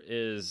for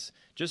is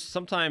just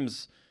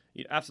sometimes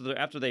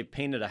after they've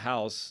painted a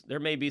house, there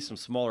may be some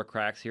smaller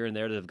cracks here and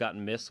there that have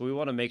gotten missed. So we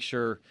want to make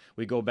sure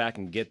we go back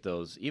and get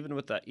those. Even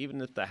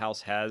if the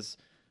house has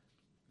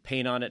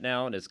paint on it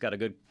now and it's got a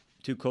good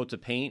 2 coats of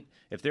paint,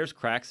 if there's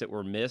cracks that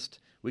were missed,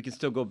 we can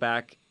still go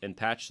back and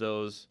patch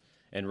those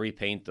and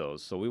repaint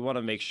those. So we want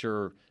to make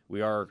sure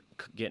we are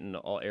getting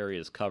all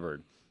areas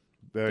covered.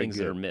 Very things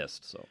good. that are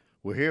missed. So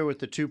We're here with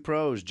the two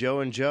pros,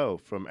 Joe and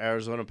Joe from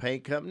Arizona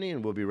Paint Company,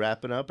 and we'll be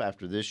wrapping up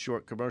after this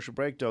short commercial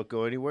break. Don't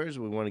go anywhere.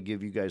 We want to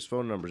give you guys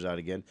phone numbers out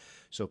again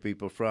so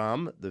people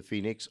from the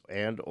Phoenix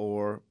and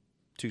or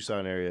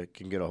Tucson area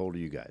can get a hold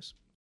of you guys.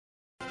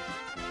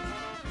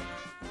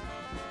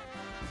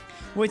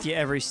 With you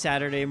every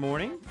Saturday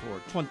morning for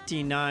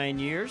 29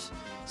 years.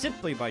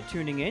 Simply by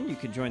tuning in, you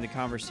can join the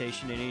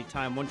conversation at any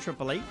time.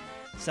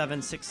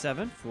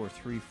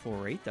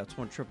 1-888-767-4348. That's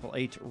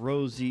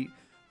 1-888-ROSIE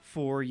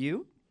for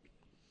you.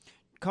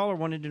 Caller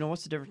wanted to know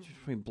what's the difference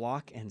between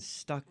block and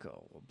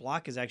stucco. Well,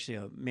 block is actually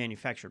a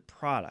manufactured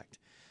product.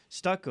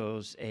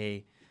 Stucco's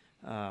a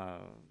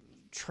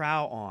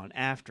trowel on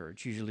after.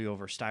 It's usually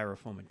over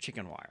styrofoam and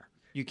chicken wire.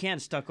 You can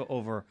stucco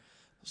over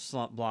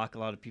slump block. A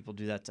lot of people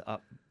do that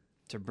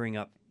to bring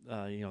up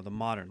the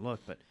modern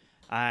look, but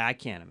I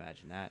can't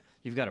imagine that.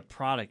 You've got a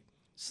product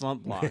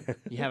slump block.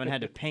 You haven't had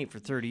to paint for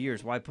 30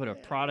 years. Why put a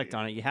product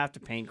on it? You have to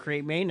paint,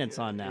 create maintenance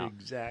on now.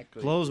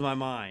 Exactly. Blows my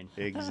mind.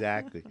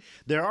 Exactly.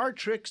 There are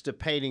tricks to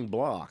painting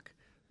block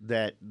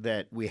that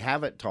we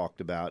haven't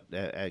talked about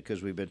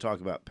because we've been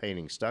talking about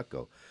painting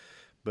stucco.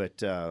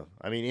 But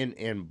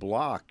in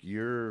block,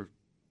 you're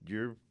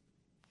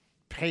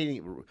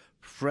painting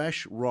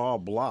fresh raw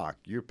block.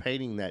 You're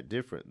painting that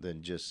different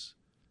than just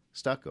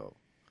stucco.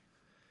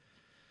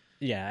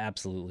 Yeah,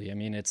 absolutely. I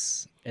mean,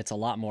 it's a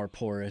lot more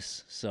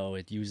porous, so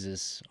it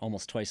uses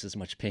almost twice as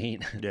much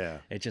paint. Yeah.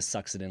 It just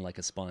sucks it in like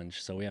a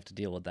sponge, so we have to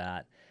deal with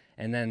that.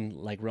 And then,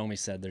 like Romy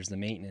said, there's the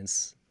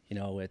maintenance.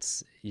 You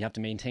have to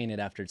maintain it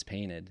after it's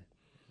painted,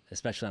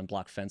 especially on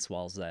block fence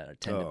walls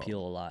that tend to peel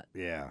a lot.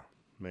 Yeah,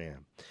 man.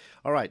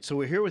 All right, so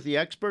we're here with the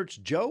experts,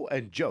 Joe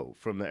and Joe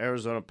from the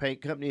Arizona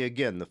Paint Company.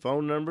 Again, the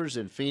phone numbers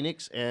in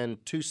Phoenix and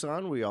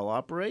Tucson, we all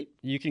operate.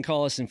 You can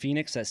call us in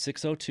Phoenix at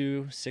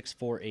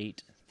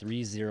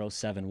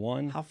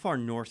 602-648-3071. How far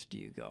north do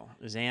you go?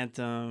 Is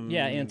Anthem?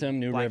 Yeah, Anthem,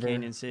 New Black River.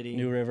 Canyon City?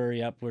 New River,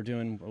 yep. We're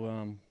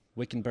doing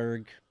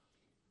Wickenburg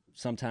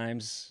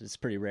sometimes. It's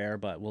pretty rare,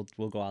 but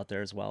we'll go out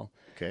there as well.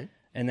 Okay.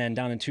 And then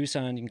down in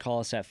Tucson, you can call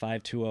us at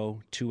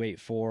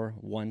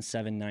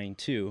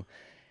 520-284-1792.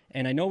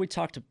 And I know we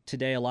talked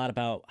today a lot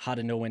about how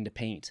to know when to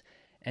paint.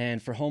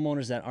 And for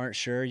homeowners that aren't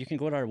sure, you can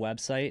go to our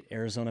website,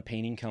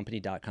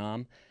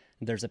 arizonapaintingcompany.com.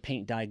 There's a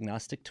paint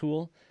diagnostic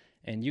tool,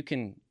 and you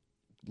can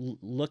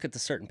look at the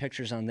certain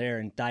pictures on there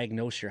and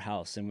diagnose your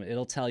house. And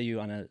it'll tell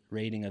you on a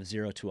rating of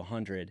 0 to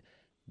 100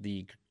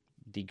 the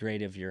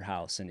grade of your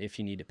house and if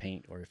you need to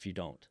paint or if you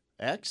don't.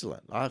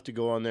 Excellent. I'll have to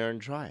go on there and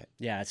try it.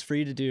 Yeah, it's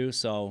free to do,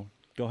 so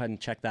go ahead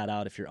and check that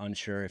out if you're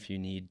unsure if you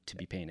need to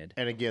be painted.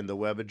 And again, the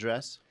web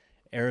address?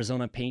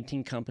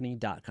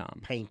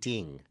 arizonapaintingcompany.com.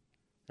 Painting.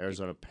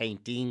 Arizona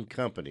Painting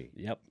Company.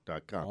 Yep.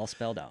 .com. All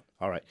spelled out.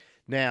 All right.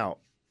 Now,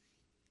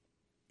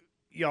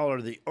 y'all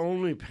are the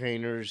only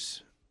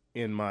painters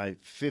in my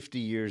 50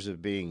 years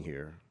of being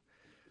here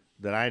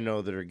that I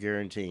know that are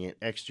guaranteeing an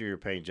exterior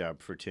paint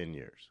job for 10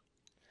 years.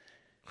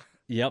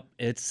 Yep.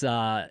 It's, it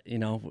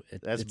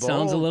That's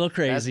sounds a bold. little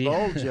crazy.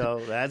 That's bold,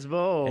 Joe. That's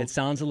bold. It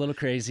sounds a little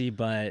crazy,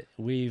 but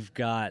we've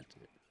got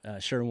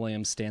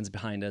Sherwin-Williams stands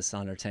behind us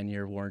on our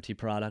 10-year warranty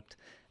product.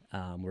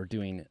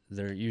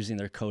 They're using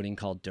their coating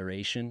called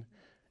Duration,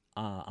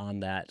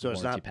 on that So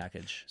it's warranty not-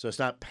 package. So it's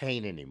not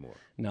paint anymore.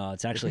 No,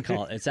 it's actually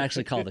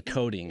called a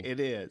coating. It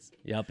is.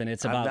 Yep, and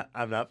it's I'm about not,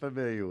 I'm not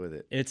familiar with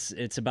it.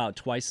 it's about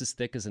twice as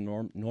thick as a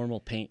normal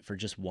paint for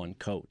just one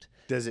coat.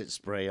 Does it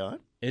spray on?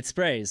 It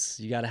sprays.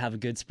 You got to have a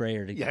good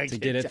sprayer to I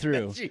get it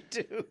through. yes, you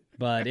do.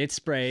 But it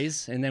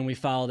sprays, and then we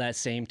follow that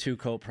same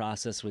 2-coat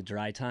process with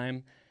dry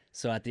time.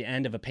 So at the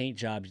end of a paint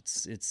job,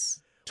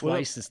 it's Well,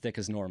 twice as thick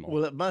as normal.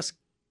 Well, it must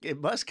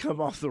come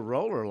off the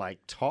roller like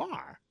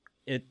tar.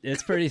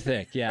 It's pretty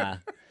thick, yeah.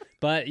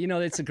 But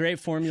it's a great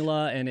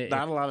formula, and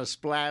Not a lot of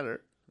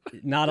splatter.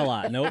 not a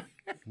lot.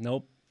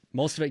 Nope.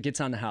 Most of it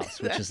gets on the house,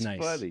 which That's is nice.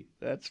 funny.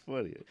 That's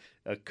funny.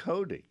 A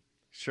coating.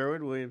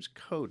 Sherwin-Williams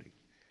coating.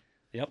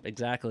 Yep,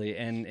 exactly.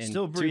 And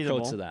Still 2 breathable.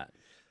 coats of that.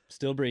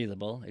 Still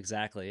breathable,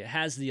 exactly. It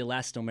has the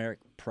elastomeric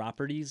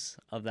properties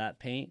of that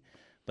paint,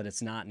 but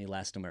it's not an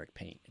elastomeric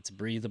paint. It's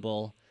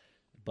breathable,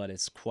 but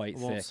it's quite It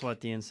won't thick.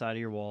 sweat the inside of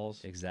your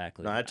walls.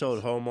 Exactly. Now, I yes.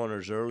 told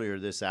homeowners earlier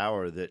this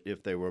hour that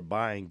if they were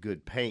buying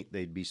good paint,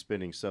 they'd be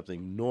spending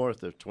something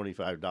north of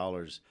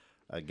 $25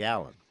 a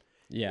gallon.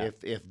 Yeah.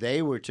 If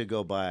they were to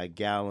go buy a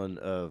gallon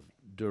of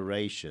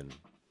duration,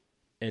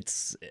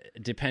 It's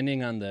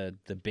depending on the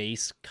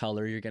base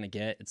color you're going to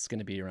get, it's going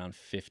to be around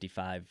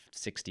 $55,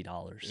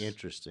 $60.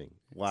 interesting.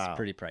 Wow. It's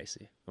pretty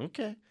pricey.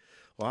 Okay.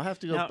 Well, I'll have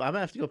to go. Now- I'm gonna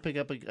have to go pick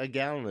up a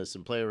gallon of this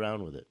and play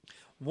around with it.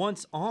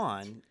 Once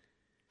on,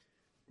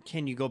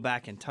 can you go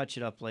back and touch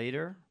it up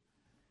later?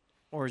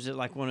 Or is it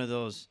like one of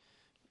those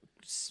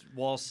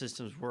wall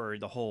systems where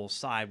the whole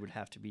side would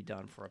have to be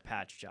done for a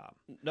patch job?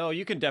 No,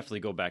 you can definitely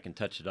go back and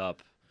touch it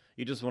up.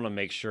 You just want to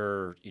make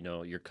sure,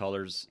 your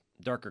colors,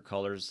 darker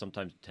colors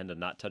sometimes tend to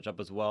not touch up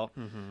as well.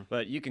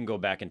 But you can go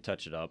back and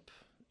touch it up.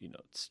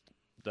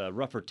 The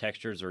rougher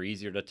textures are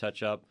easier to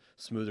touch up.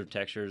 Smoother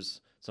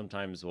textures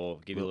sometimes will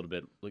give you a little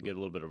bit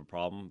of a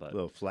problem. But A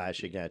little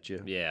flashing at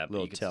you. yeah, but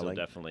little you can telling.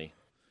 still definitely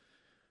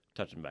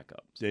touch them back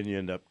up. Then you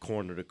end up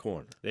corner to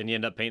corner. Then you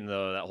end up painting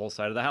that whole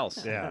side of the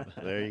house. Yeah,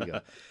 there you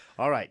go.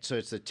 All right, so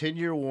it's a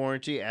 10-year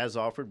warranty as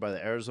offered by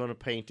the Arizona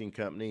Painting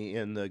Company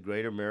in the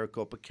greater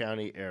Maricopa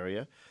County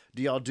area.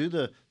 Do y'all do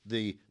the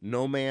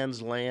no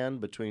man's land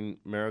between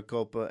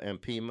Maricopa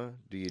and Pima?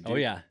 Do you do Oh,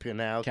 yeah.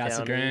 Pinal Casa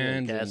County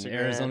Grande and Casa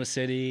Arizona Grande?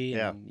 City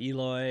Yeah. and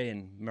Eloy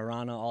and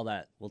Marana, all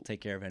that. We'll take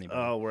care of anybody.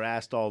 Oh, we're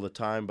asked all the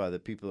time by the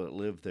people that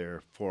live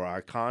there for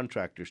our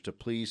contractors to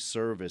please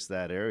service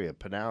that area.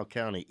 Pinal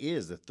County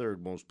is the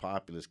third most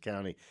populous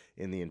county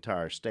in the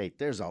entire state.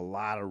 There's a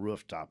lot of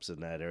rooftops in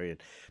that area.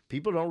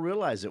 People don't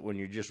realize it when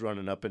you're just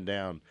running up and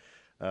down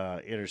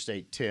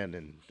Interstate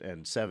 10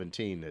 and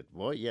 17. That,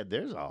 well, yeah,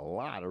 there's a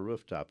lot of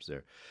rooftops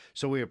there.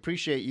 So we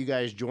appreciate you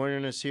guys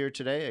joining us here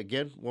today.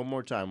 Again, one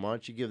more time, why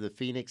don't you give the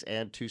Phoenix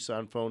and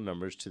Tucson phone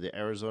numbers to the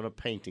Arizona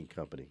Painting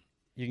Company?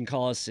 You can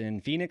call us in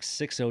Phoenix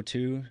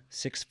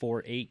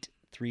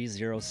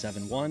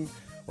 602-648-3071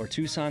 or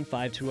Tucson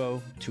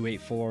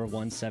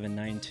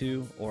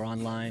 520-284-1792 or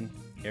online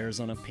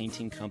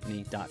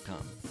ArizonaPaintingCompany.com.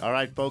 All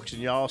right, folks,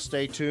 and y'all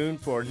stay tuned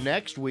for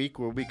next week.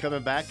 We'll be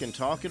coming back and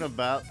talking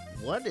about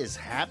what is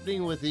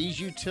happening with these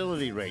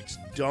utility rates.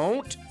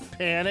 Don't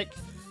panic.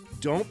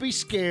 Don't be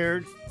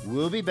scared.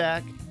 We'll be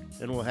back,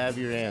 and we'll have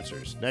your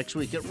answers next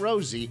week at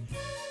Rosie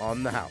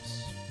on the House.